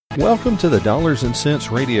Welcome to the Dollars and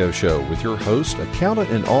Cents Radio Show with your host, accountant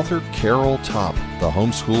and author Carol Topp, the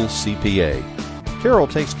homeschool CPA. Carol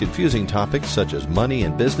takes confusing topics such as money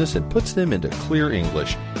and business and puts them into clear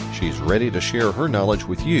English. She's ready to share her knowledge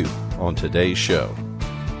with you on today's show.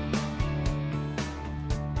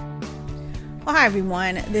 Well, hi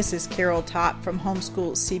everyone. This is Carol Topp from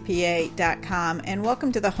homeschoolcpa.com, and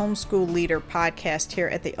welcome to the Homeschool Leader podcast here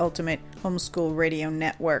at the Ultimate Homeschool Radio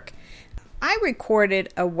Network. I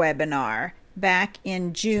recorded a webinar back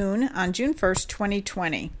in June, on June 1st,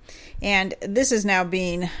 2020, and this is now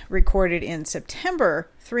being recorded in September,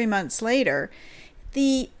 3 months later.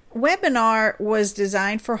 The webinar was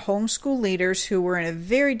designed for homeschool leaders who were in a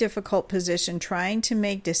very difficult position trying to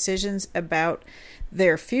make decisions about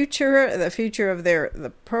their future, the future of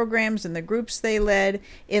the programs and the groups they led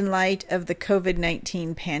in light of the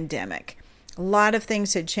COVID-19 pandemic. A lot of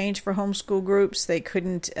things had changed for homeschool groups. They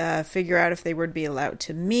couldn't figure out if they would be allowed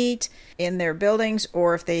to meet in their buildings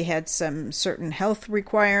or if they had some certain health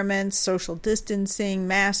requirements, social distancing,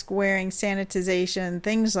 mask wearing, sanitization,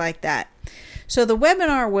 things like that. So the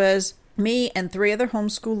webinar was me and 3 other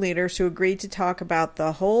homeschool leaders who agreed to talk about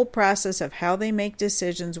the whole process of how they make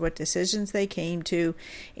decisions, what decisions they came to,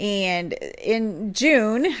 and in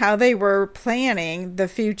June, how they were planning the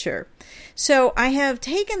future. So I have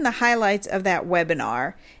taken the highlights of that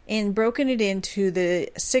webinar and broken it into the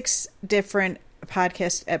 6 different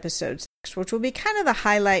podcast episodes, which will be kind of the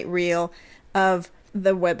highlight reel of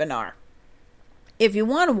the webinar. If you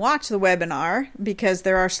want to watch the webinar, because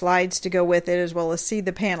there are slides to go with it, as well as see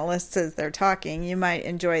the panelists as they're talking, you might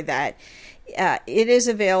enjoy that. It is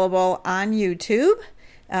available on YouTube.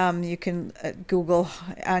 You can Google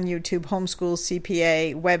on YouTube Homeschool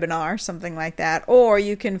CPA webinar, something like that, or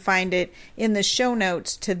you can find it in the show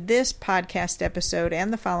notes to this podcast episode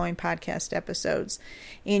and the following podcast episodes.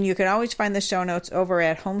 And you can always find the show notes over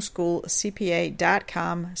at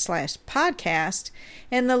homeschoolcpa.com/podcast,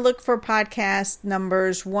 and then look for podcast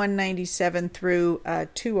numbers 197 through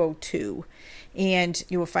 202, and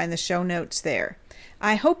you will find the show notes there.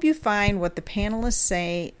 I hope you find what the panelists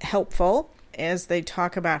say helpful as they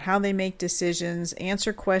talk about how they make decisions,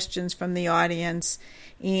 answer questions from the audience,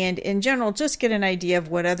 and in general, just get an idea of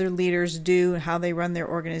what other leaders do and how they run their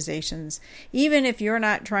organizations. Even if you're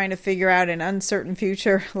not trying to figure out an uncertain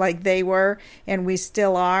future like they were, and we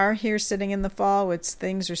still are here sitting in the fall,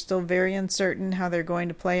 things are still very uncertain how they're going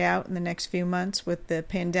to play out in the next few months with the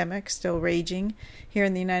pandemic still raging here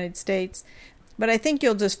in the United States. But I think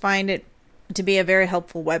you'll just find it to be a very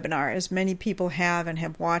helpful webinar, as many people have and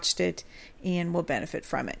have watched it and will benefit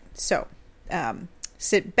from it. So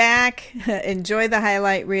sit back, enjoy the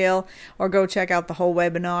highlight reel, or go check out the whole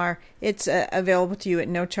webinar. It's available to you at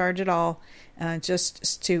no charge at all,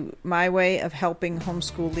 just to my way of helping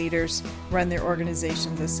homeschool leaders run their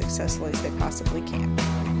organizations as successfully as they possibly can.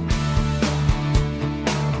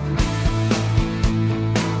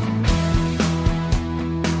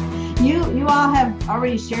 You all have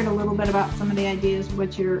already shared a little bit about some of the ideas,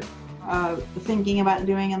 what you're thinking about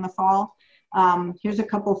doing in the fall. Here's a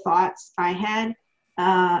couple thoughts I had.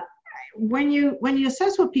 When you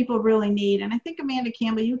assess what people really need, and I think Amanda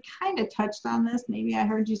Campbell, you kind of touched on this, maybe I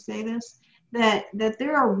heard you say this, that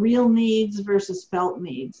there are real needs versus felt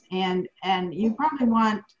needs. And you probably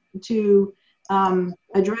want to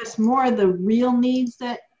address more of the real needs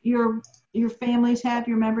that your families have,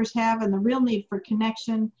 your members have, and the real need for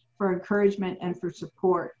connection, for encouragement, and for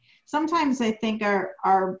support. Sometimes I think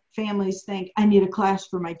our families think, I need a class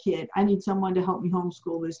for my kid. I need someone to help me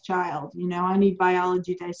homeschool this child. I need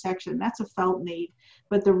biology dissection. That's a felt need.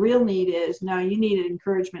 But the real need is, no, you need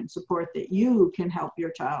encouragement and support that you can help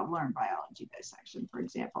your child learn biology dissection, for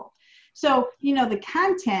example. So, the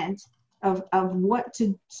content of what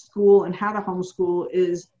to school and how to homeschool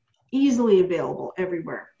is easily available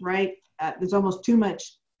everywhere, right? There's almost too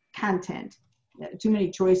much content. Too many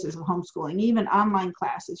choices of homeschooling, even online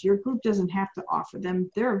classes. Your group doesn't have to offer them.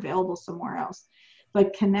 They're available somewhere else.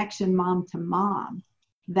 But connection mom to mom,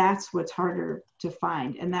 that's what's harder to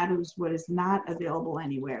find. And that is what is not available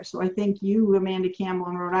anywhere. So I think you, Amanda Campbell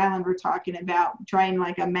in Rhode Island, were talking about trying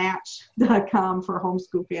like a match.com for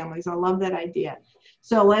homeschool families. I love that idea.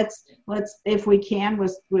 So let's if we can,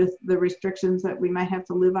 with the restrictions that we might have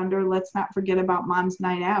to live under, let's not forget about Mom's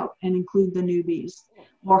Night Out and include the newbies.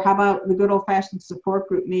 Or how about the good old-fashioned support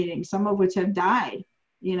group meetings, some of which have died,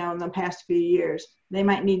 in the past few years. They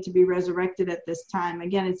might need to be resurrected at this time.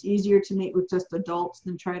 Again, it's easier to meet with just adults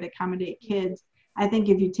than try to accommodate kids. I think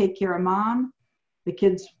if you take care of mom, the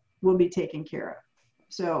kids will be taken care of.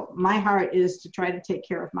 So my heart is to try to take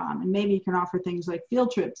care of mom, and maybe you can offer things like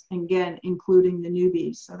field trips, and again, including the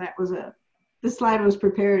newbies. So that was a this slide was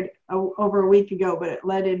prepared over a week ago, but it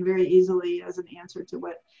led in very easily as an answer to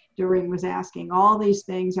what Doreen was asking. All these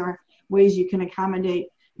things are ways you can accommodate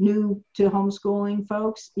new to homeschooling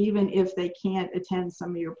folks, even if they can't attend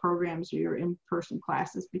some of your programs or your in-person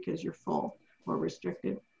classes because you're full or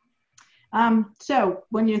restricted. So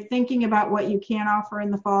when you're thinking about what you can offer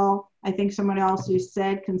in the fall, I think someone else just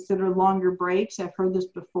said, consider longer breaks. I've heard this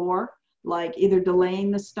before, like either delaying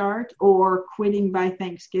the start or quitting by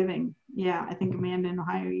Thanksgiving. Yeah, I think Amanda in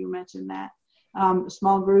Ohio, you mentioned that.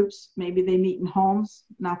 Small groups, maybe they meet in homes,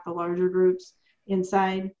 not the larger groups,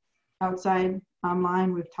 inside, outside,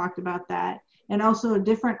 online. We've talked about that. And also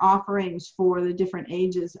different offerings for the different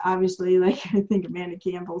ages. Obviously, like I think Amanda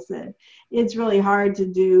Campbell said, it's really hard to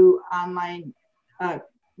do online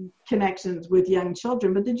connections with young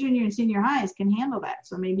children, but the junior and senior highs can handle that.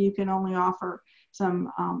 So maybe you can only offer some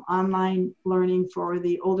online learning for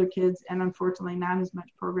the older kids, and unfortunately not as much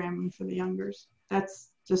programming for the youngers.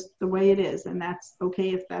 That's just the way it is, and that's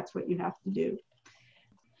okay if that's what you have to do.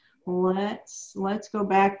 Let's go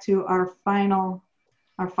back to our final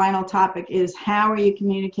topic is, how are you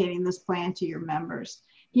communicating this plan to your members?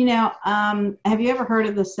 You know, have you ever heard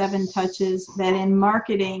of the 7 touches? That in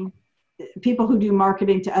marketing, people who do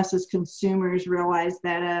marketing to us as consumers realize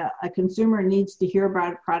that a consumer needs to hear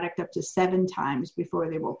about a product up to 7 times before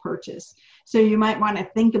they will purchase. So you might want to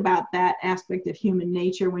think about that aspect of human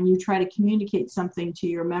nature when you try to communicate something to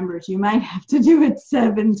your members. You might have to do it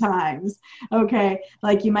 7 times, okay?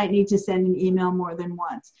 Like you might need to send an email more than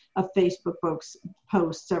once, a Facebook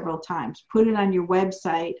post several times, put it on your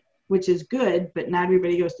website, which is good, but not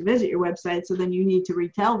everybody goes to visit your website, so then you need to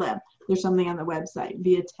retell them there's something on the website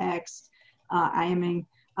via text, IMing,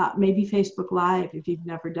 maybe Facebook Live if you've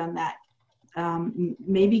never done that.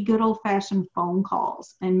 Maybe good old-fashioned phone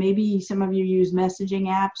calls, and maybe some of you use messaging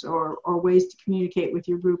apps or ways to communicate with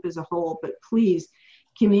your group as a whole, but please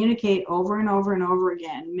communicate over and over and over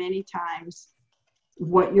again, many times,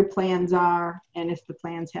 what your plans are and if the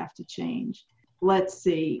plans have to change. Let's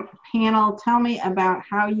see, panel, tell me about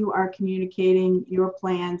how you are communicating your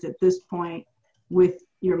plans at this point with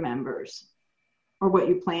your members, or how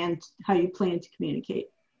you plan to communicate.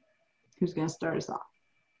 Who's going to start us off?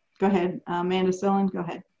 Go ahead, Amanda Sillen, go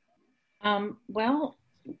ahead. Well,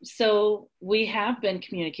 so we have been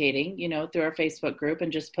communicating, through our Facebook group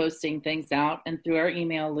and just posting things out, and through our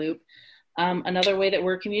email loop. Another way that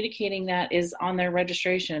we're communicating that is on their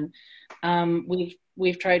registration.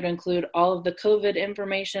 We've tried to include all of the COVID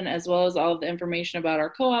information as well as all of the information about our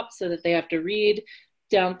co-op, so that they have to read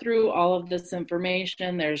down through all of this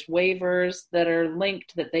information. There's waivers that are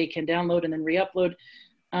linked that they can download and then re-upload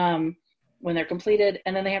when they're completed,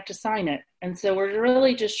 and then they have to sign it. And so we're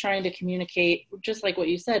really just trying to communicate, just like what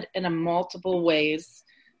you said, in a multiple ways,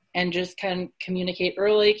 and just kind of communicate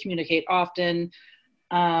early, communicate often,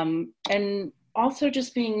 and also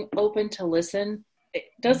just being open to listen. It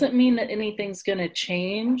doesn't mean that anything's going to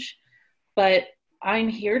change, but I'm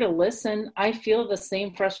here to listen. I feel the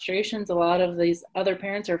same frustrations a lot of these other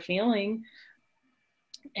parents are feeling.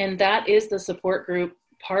 And that is the support group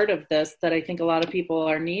part of this that I think a lot of people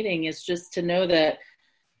are needing, is just to know that,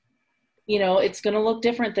 it's going to look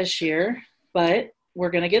different this year, but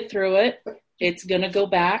we're going to get through it. It's going to go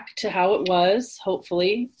back to how it was,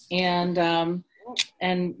 hopefully. And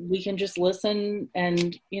we can just listen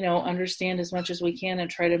and, understand as much as we can and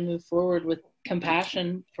try to move forward with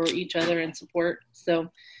compassion for each other and support.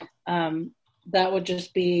 So that would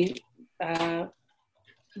just be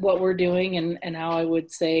what we're doing, and how I would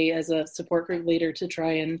say as a support group leader to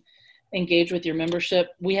try and engage with your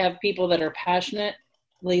membership. We have people that are passionately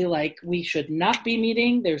like, we should not be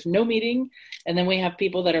meeting, there's no meeting. And then we have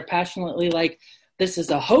people that are passionately like, this is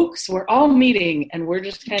a hoax, we're all meeting. And we're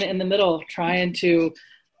just kind of in the middle trying to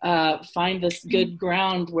find this good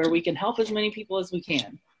ground where we can help as many people as we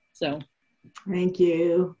can. So. Thank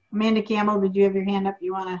you. Amanda Campbell, did you have your hand up?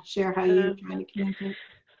 You want to share how you're trying to communicate?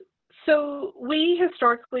 So we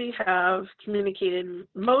historically have communicated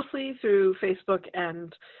mostly through Facebook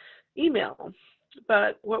and email,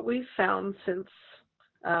 but what we've found since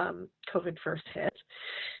COVID first hit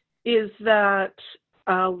is that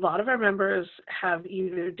a lot of our members have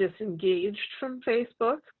either disengaged from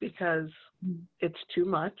Facebook because it's too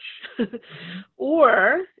much,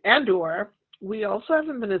 or we also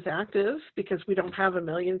haven't been as active because we don't have a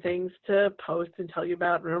million things to post and tell you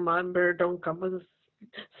about. Remember, don't come with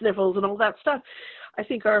sniffles and all that stuff. I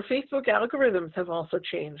think our Facebook algorithms have also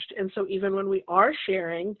changed. And so even when we are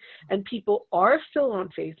sharing and people are still on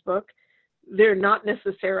Facebook, they're not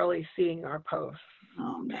necessarily seeing our posts.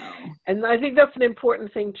 Oh, no. And I think that's an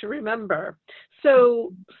important thing to remember.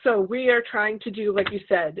 So we are trying to do, like you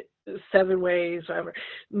said, 7 ways, whatever,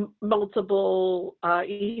 multiple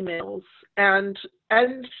emails, and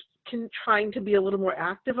trying to be a little more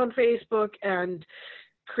active on Facebook and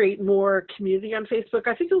create more community on Facebook.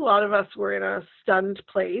 I think a lot of us were in a stunned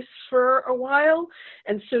place for a while,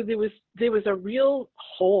 and so there was a real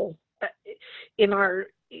hole in our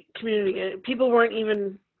community. People weren't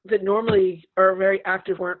even, that normally are very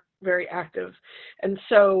active, weren't very active, and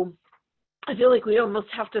so I feel like we almost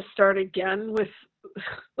have to start again with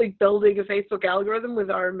like building a Facebook algorithm with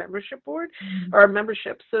our membership board, our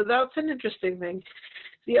membership. So that's an interesting thing.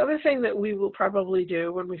 The other thing that we will probably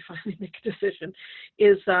do when we finally make a decision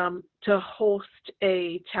is to host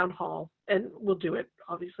a town hall, and we'll do it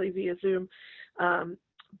obviously via Zoom,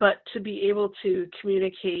 but to be able to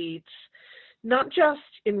communicate not just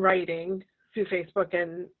in writing through Facebook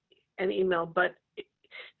and email, but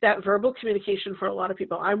that verbal communication for a lot of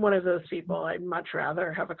people. I'm one of those people. I'd much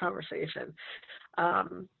rather have a conversation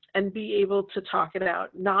and be able to talk it out.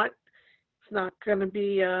 It's not going to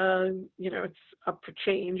be, it's up for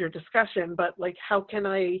change or discussion, but like, how can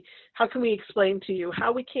we explain to you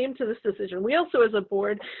how we came to this decision? We also, as a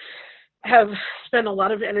board, have spent a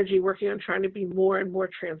lot of energy working on trying to be more and more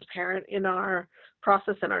transparent in our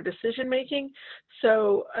process and our decision making.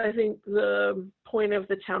 So I think the point of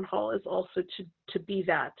the town hall is also to be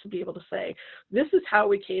able to say, this is how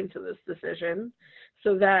we came to this decision,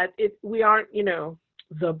 so that we aren't,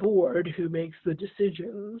 the board who makes the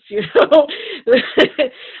decisions,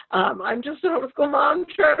 I'm just a homeschool mom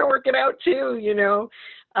trying to work it out too,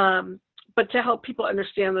 but to help people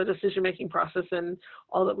understand the decision-making process and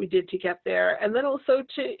all that we did to get there. And then also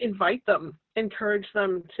to invite them, encourage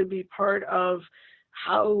them to be part of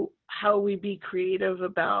how we be creative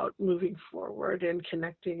about moving forward and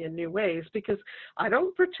connecting in new ways, because I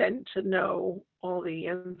don't pretend to know all the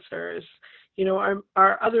answers.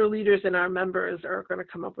 Our other leaders and our members are going to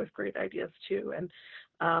come up with great ideas too. And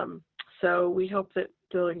so we hope that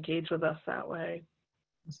they'll engage with us that way.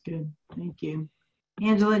 That's good. Thank you.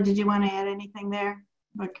 Angela, did you want to add anything there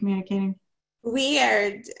about communicating?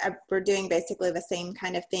 We're doing basically the same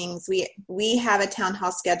kind of things. We have a town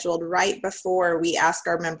hall scheduled right before we ask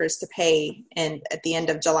our members to pay at the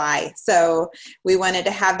end of July. So we wanted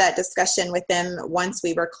to have that discussion with them once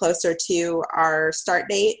we were closer to our start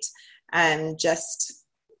date, just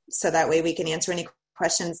so that way we can answer any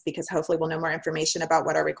questions, because hopefully we'll know more information about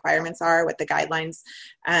what our requirements are, what the guidelines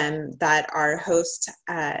that our host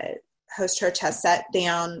church has set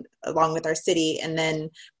down along with our city. And then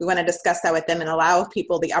we want to discuss that with them and allow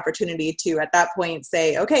people the opportunity to, at that point,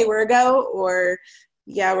 say, okay, we're a go, or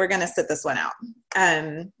yeah, we're going to sit this one out.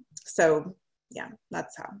 So yeah,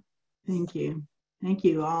 that's how. Thank you. Thank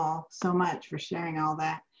you all so much for sharing all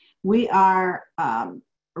that. We are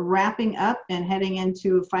wrapping up and heading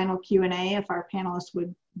into a final Q&A. If our panelists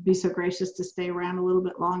would be so gracious to stay around a little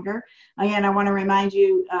bit longer. Again, I want to remind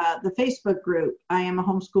you, the Facebook group, I am a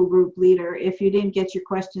homeschool group leader. If you didn't get your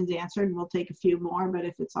questions answered, we'll take a few more, but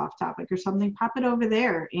if it's off topic or something, pop it over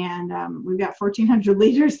there. And we've got 1,400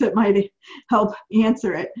 leaders that might help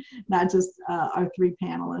answer it, not just our 3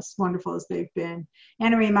 panelists, wonderful as they've been.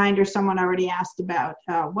 And a reminder, someone already asked about,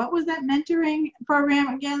 what was that mentoring program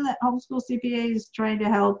again that Homeschool CPA is trying to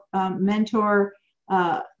help mentor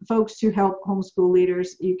folks to help homeschool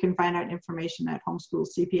leaders. You can find out information at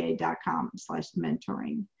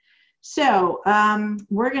homeschoolcpa.com/mentoring. So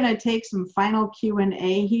we're going to take some final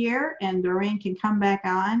Q&A here, and Doreen can come back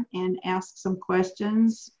on and ask some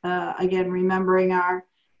questions. Again, remembering our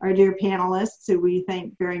dear panelists, who we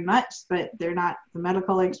thank very much, but they're not the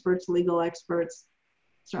medical experts, legal experts,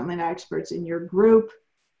 certainly not experts in your group,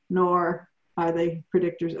 nor are they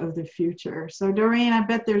predictors of the future. So Doreen, I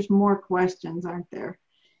bet there's more questions, aren't there?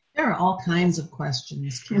 There are all kinds of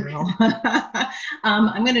questions, Carol.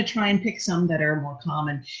 I'm going to try and pick some that are more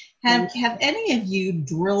common. Have any of you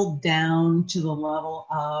drilled down to the level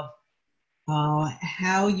of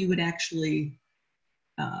how you would actually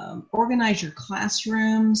organize your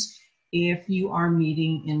classrooms if you are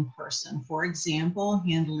meeting in person? For example,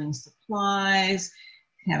 handling supplies,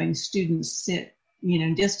 having students sit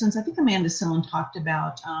distance. I think Amanda Sillen talked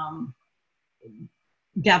about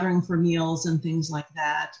gathering for meals and things like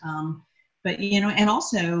that. But, and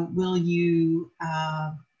also, will you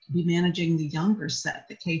be managing the younger set,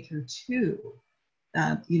 the K through 2?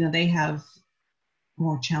 They have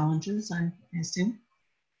more challenges, I assume.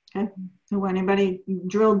 Okay. So anybody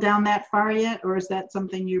drilled down that far yet, or is that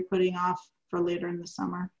something you're putting off for later in the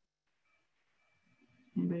summer?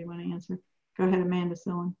 Anybody want to answer? Go ahead, Amanda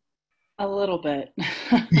Sillen. A little bit.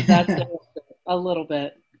 That's a little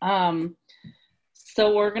bit.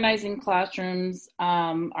 So organizing classrooms,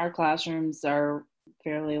 our classrooms are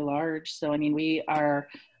fairly large. So, I mean, we are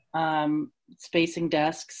spacing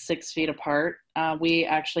desks 6 feet apart. We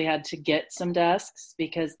actually had to get some desks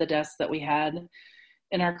because the desks that we had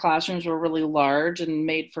in our classrooms were really large and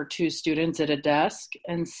made for 2 students at a desk.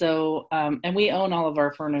 And so, and we own all of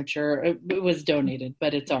our furniture. It was donated,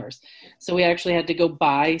 but it's ours. So we actually had to go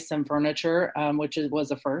buy some furniture, which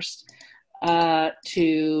was a first,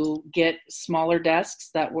 to get smaller desks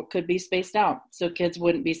that could be spaced out so kids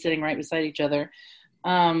wouldn't be sitting right beside each other.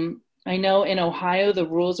 I know in Ohio, the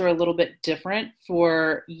rules are a little bit different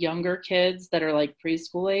for younger kids that are like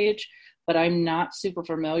preschool age, but I'm not super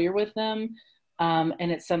familiar with them.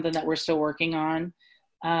 And it's something that we're still working on.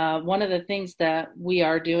 One of the things that we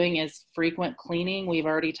are doing is frequent cleaning. We've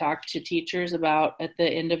already talked to teachers about at the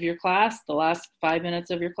end of your class, the last 5 minutes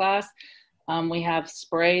of your class, we have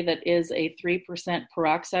spray that is a 3%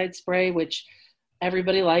 peroxide spray, which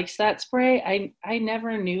everybody likes that spray. I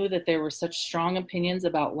never knew that there were such strong opinions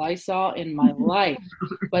about Lysol in my life,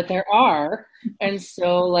 but there are. And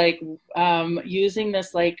so like using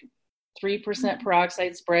this like 3%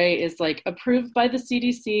 peroxide spray is like approved by the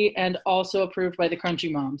CDC and also approved by the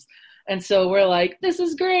Crunchy Moms. And so we're like, this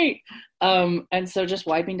is great. And so just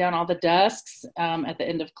wiping down all the desks at the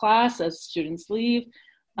end of class as students leave,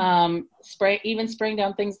 spraying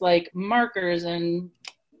down things like markers and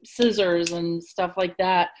scissors and stuff like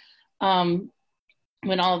that.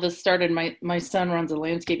 When all of this started, my son runs a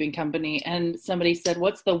landscaping company, and somebody said,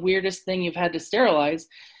 what's the weirdest thing you've had to sterilize?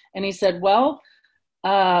 And he said, well,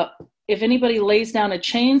 if anybody lays down a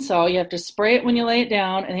chainsaw, you have to spray it when you lay it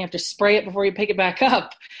down, and you have to spray it before you pick it back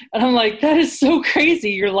up. And I'm like, that is so crazy.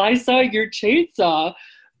 Your Lysol, your chainsaw.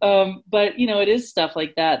 But, you know, it is stuff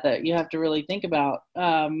like that you have to really think about.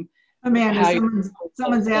 Amanda,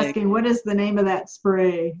 someone's asking, what is the name of that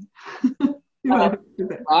spray?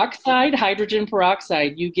 Peroxide, hydrogen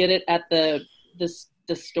peroxide. You get it at the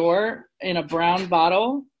store in a brown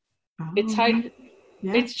bottle. Oh.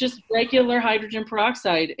 It's just regular hydrogen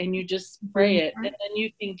peroxide, and you just spray it. And then you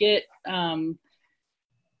can get,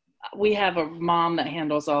 we have a mom that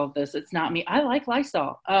handles all of this. It's not me. I like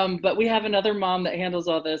Lysol. But we have another mom that handles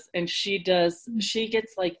all this, and she gets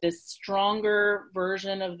like this stronger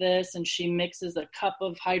version of this, and she mixes a cup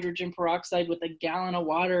of hydrogen peroxide with a gallon of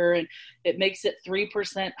water, and it makes it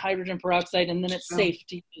 3% hydrogen peroxide, and then it's safe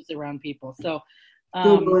to use around people. So,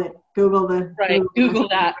 Google it. Google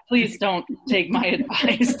that. Please don't take my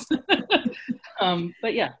advice.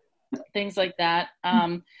 But yeah, things like that.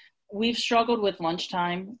 We've struggled with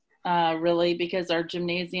lunchtime, really, because our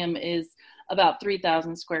gymnasium is about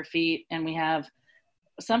 3,000 square feet, and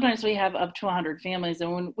sometimes we have up to 100 families.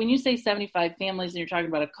 And when you say 75 families and you're talking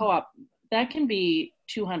about a co-op, that can be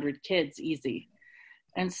 200 kids easy.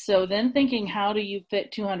 And so then thinking, how do you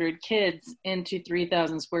fit 200 kids into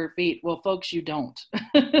 3,000 square feet? Well, folks, you don't.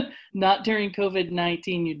 Not during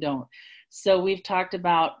COVID-19, you don't. So we've talked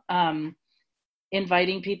about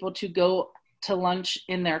inviting people to go to lunch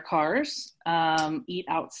in their cars, eat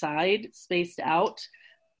outside, spaced out,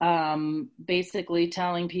 basically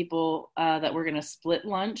telling people that we're going to split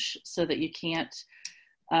lunch so that you can't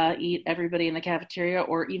eat everybody in the cafeteria,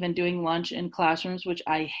 or even doing lunch in classrooms, which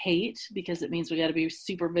I hate because it means we got to be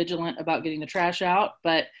super vigilant about getting the trash out.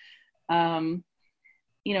 But, you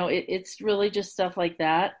know, it's really just stuff like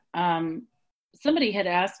that. Somebody had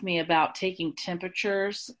asked me about taking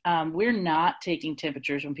temperatures. We're not taking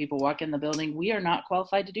temperatures when people walk in the building. We are not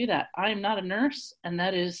qualified to do that. I am not a nurse, and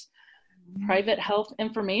that is private health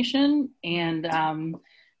information. And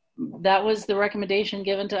that was the recommendation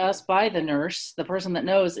given to us by the nurse. The person that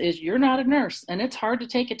knows is you're not a nurse, and it's hard to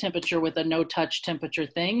take a temperature with a no-touch temperature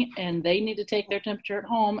thing, and they need to take their temperature at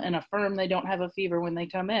home and affirm they don't have a fever when they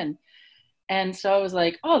come in. And so I was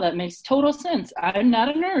like, oh, that makes total sense. I'm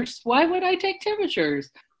not a nurse. Why would I take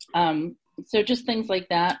temperatures? So just things like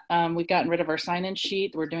that. We've gotten rid of our sign-in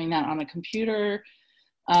sheet. We're doing that on a computer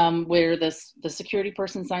where the security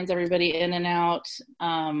person signs everybody in and out.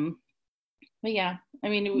 But yeah, I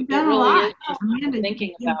mean, it really is just Amanda,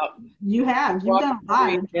 thinking about. You've done a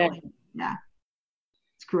lot. Yeah.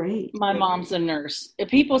 It's great. My mom's a nurse. If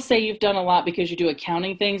people say you've done a lot because you do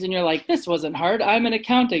accounting things and you're like, this wasn't hard, I'm in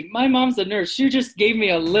accounting. My mom's a nurse. She just gave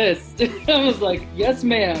me a list. I was like, yes,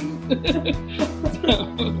 ma'am.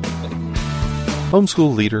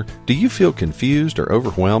 Homeschool leader, do you feel confused or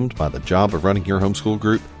overwhelmed by the job of running your homeschool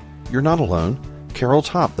group? You're not alone. Carol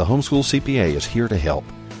Topp, the homeschool CPA, is here to help.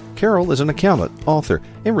 Carol is an accountant, author,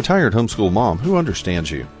 and retired homeschool mom who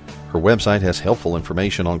understands you. Her website has helpful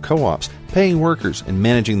information on co-ops, paying workers, and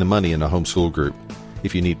managing the money in a homeschool group.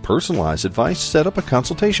 If you need personalized advice, set up a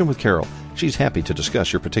consultation with Carol. She's happy to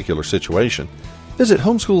discuss your particular situation. Visit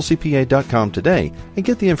homeschoolcpa.com today and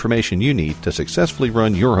get the information you need to successfully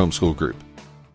run your homeschool group.